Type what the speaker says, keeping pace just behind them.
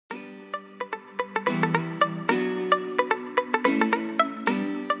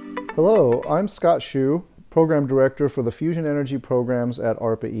Hello, I'm Scott Shue, Program Director for the Fusion Energy Programs at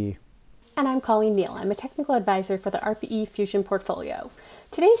ARPA E. And I'm Colleen Nehl. I'm a Technical Advisor for the ARPA E Fusion portfolio.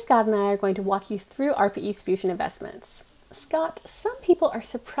 Today, Scott and I are going to walk you through ARPA E's fusion investments. Scott, some people are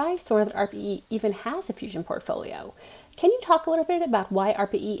surprised to learn that ARPA E even has a fusion portfolio. Can you talk a little bit about why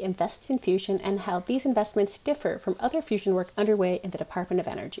ARPA E invests in fusion and how these investments differ from other fusion work underway in the Department of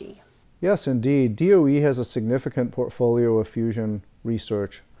Energy? Yes, indeed. DOE has a significant portfolio of fusion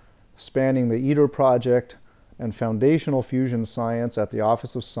research, spanning the ITER project and foundational fusion science at the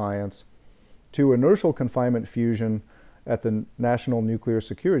Office of Science to inertial confinement fusion at the National Nuclear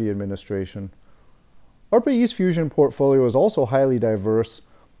Security Administration. ARPA E's fusion portfolio is also highly diverse,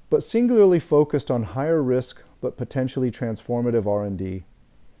 but singularly focused on higher risk but potentially transformative R&D.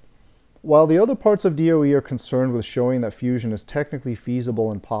 While the other parts of DOE are concerned with showing that fusion is technically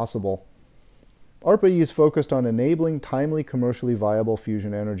feasible and possible, ARPA E is focused on enabling timely commercially viable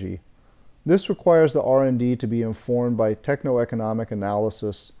fusion energy. This requires the R&D to be informed by techno-economic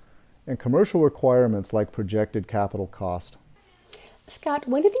analysis and commercial requirements like projected capital cost. Scott,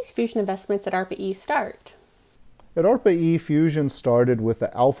 when did these fusion investments at ARPA E start? At ARPA E, fusion started with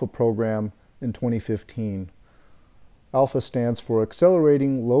the ALPHA program in 2015. ALPHA stands for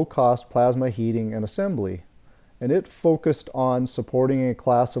Accelerating Low-Cost Plasma Heating and Assembly, and it focused on supporting a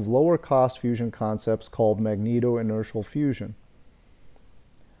class of lower-cost fusion concepts called magneto-inertial fusion.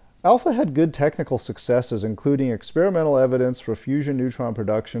 ALPHA had good technical successes, including experimental evidence for fusion neutron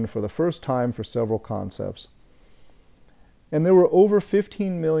production for the first time for several concepts. And there were over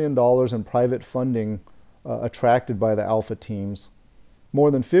 $15 million in private funding attracted by the ALPHA teams, more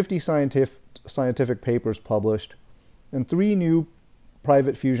than 50 scientific papers published, and 3 new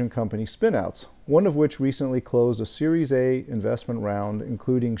private fusion company spinouts, one of which recently closed a Series A investment round,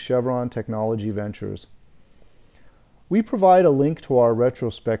 including Chevron Technology Ventures. We provide a link to our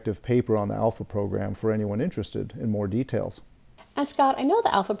retrospective paper on the ALPHA program for anyone interested in more details. And Scott, I know the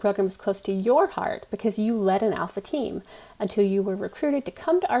ALPHA program is close to your heart because you led an ALPHA team until you were recruited to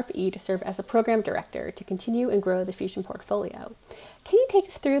come to ARPA E to serve as a program director to continue and grow the fusion portfolio. Can you take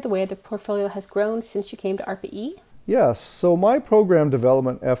us through the way the portfolio has grown since you came to ARPA E? Yes, so my program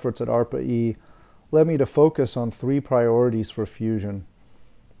development efforts at ARPA E led me to focus on 3 priorities for fusion.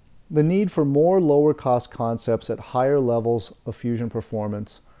 The need for more lower-cost concepts at higher levels of fusion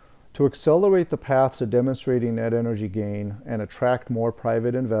performance to accelerate the path to demonstrating net energy gain and attract more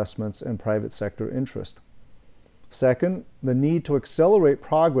private investments and private sector interest. Second, the need to accelerate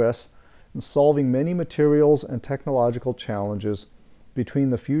progress in solving many materials and technological challenges between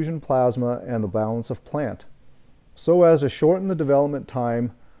the fusion plasma and the balance of plant, so as to shorten the development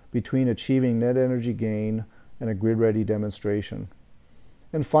time between achieving net energy gain and a grid-ready demonstration.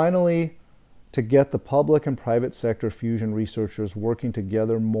 And finally, to get the public and private sector fusion researchers working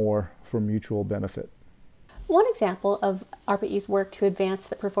together more for mutual benefit. One example of ARPA E's work to advance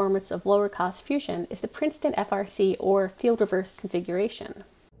the performance of lower cost fusion is the Princeton FRC, or field reverse configuration.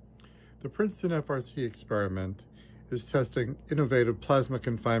 The Princeton FRC experiment is testing innovative plasma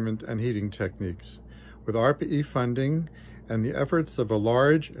confinement and heating techniques. With ARPA E funding and the efforts of a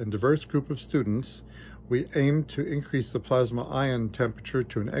large and diverse group of students, we aim to increase the plasma ion temperature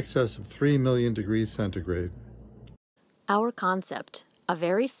to an excess of 3 million degrees centigrade. Our concept, a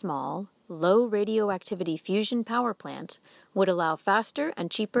very small, low radioactivity fusion power plant, would allow faster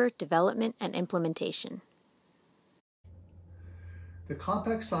and cheaper development and implementation. The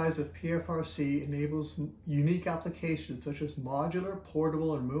compact size of PFRC enables unique applications such as modular,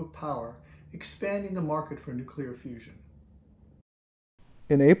 portable, and remote power, expanding the market for nuclear fusion.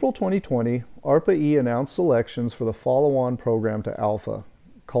 In April 2020, ARPA E announced selections for the follow-on program to ALPHA,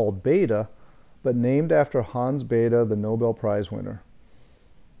 called BETHE, but named after Hans Bethe, the Nobel Prize winner.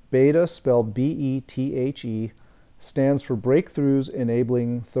 BETHE, spelled B-E-T-H-E, stands for Breakthroughs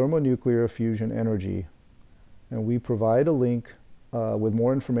Enabling Thermonuclear-Fusion Energy, and we provide a link with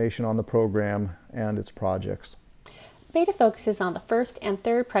more information on the program and its projects. BETHE focuses on the first and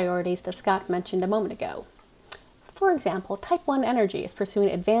third priorities that Scott mentioned a moment ago. For example, Type 1 Energy is pursuing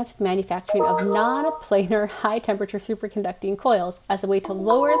advanced manufacturing of non-planar high-temperature superconducting coils as a way to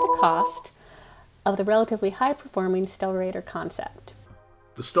lower the cost of the relatively high-performing Stellarator concept.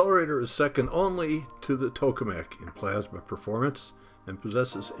 The Stellarator is second only to the tokamak in plasma performance and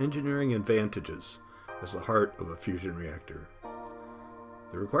possesses engineering advantages as the heart of a fusion reactor.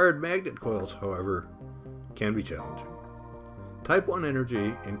 The required magnet coils, however, can be challenging. Type 1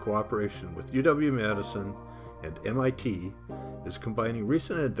 Energy, in cooperation with UW-Madison and MIT, is combining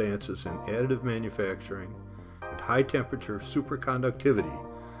recent advances in additive manufacturing and high-temperature superconductivity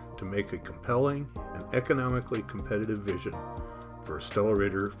to make a compelling and economically competitive vision for a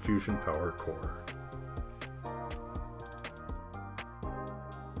stellarator fusion power core.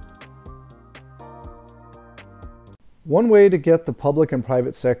 One way to get the public and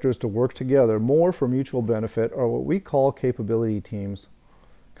private sectors to work together more for mutual benefit are what we call capability teams,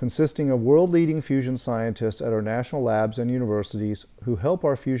 consisting of world-leading fusion scientists at our national labs and universities who help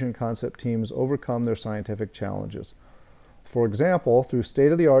our fusion concept teams overcome their scientific challenges. For example, through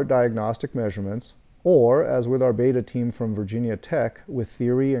state-of-the-art diagnostic measurements, or, as with our BETHE team from Virginia Tech, with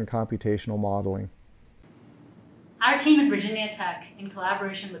theory and computational modeling. Our team at Virginia Tech, in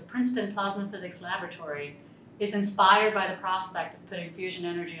collaboration with Princeton Plasma Physics Laboratory, is inspired by the prospect of putting fusion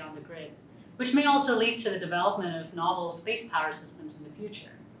energy on the grid, which may also lead to the development of novel space power systems in the future.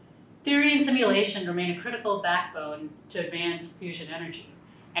 Theory and simulation remain a critical backbone to advance fusion energy,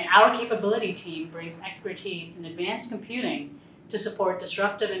 and our capability team brings expertise in advanced computing to support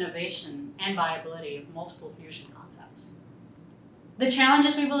disruptive innovation and viability of multiple fusion concepts. The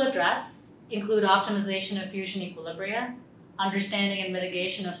challenges we will address include optimization of fusion equilibria, understanding and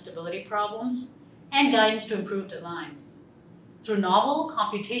mitigation of stability problems, and guidance to improve designs. Through novel,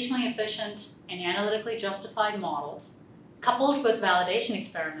 computationally efficient, and analytically justified models, coupled with validation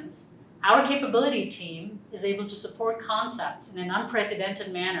experiments, our capability team is able to support concepts in an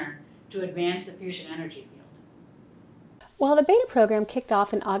unprecedented manner to advance the fusion energy field. While the BETHE program kicked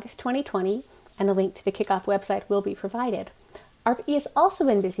off in August 2020, and a link to the kickoff website will be provided, ARPA E has also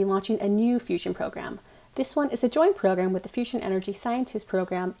been busy launching a new fusion program. This one is a joint program with the Fusion Energy Sciences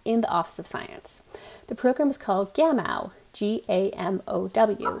program in the Office of Science. The program is called GAMOW,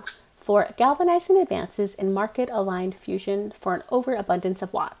 G-A-M-O-W, for Galvanizing Advances in Market-Aligned Fusion for an Overabundance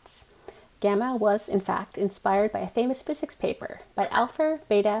of Watts. GAMOW was, in fact, inspired by a famous physics paper by alpha,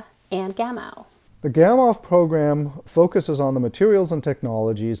 beta, and GAMOW. The GAMOW program focuses on the materials and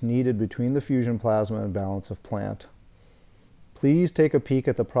technologies needed between the fusion plasma and balance of plant. Please take a peek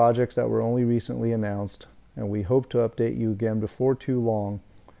at the projects that were only recently announced, and we hope to update you again before too long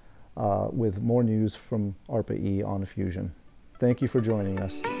with more news from ARPA E on fusion. Thank you for joining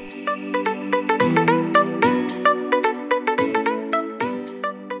us.